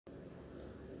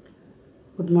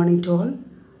Good morning to all.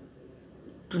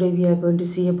 Today we are going to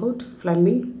see about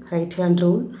Fleming right hand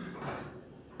rule.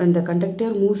 When the conductor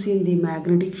moves in the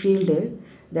magnetic field,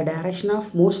 the direction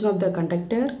of motion of the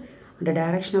conductor and the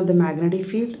direction of the magnetic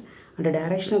field and the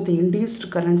direction of the induced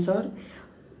currents are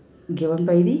given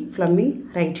by the Fleming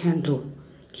right hand rule.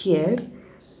 Here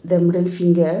the middle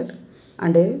finger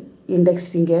and index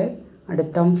finger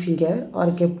and thumb finger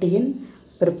are kept in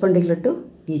perpendicular to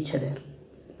each other.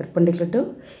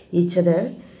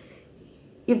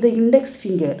 If the index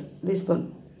finger, this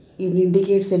one, it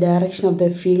indicates the direction of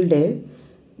the field,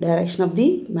 direction of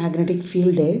the magnetic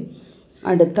field,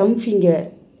 and the thumb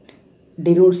finger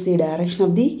denotes the direction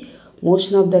of the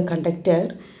motion of the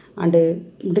conductor, and the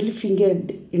middle finger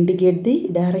indicate the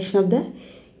direction of the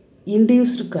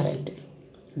induced current.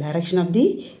 Direction of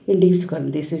the induced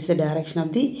current. This is the direction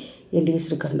of the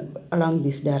induced current. Along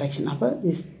this direction of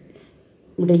this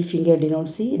middle finger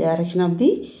denotes the direction of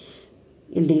the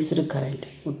induced current.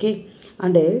 Okay,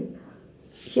 and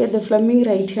here the Fleming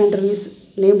right hand rule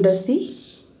is named as the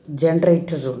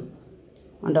generator rule,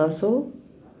 and also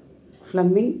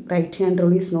Fleming right hand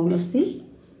rule is known as the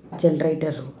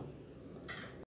generator rule.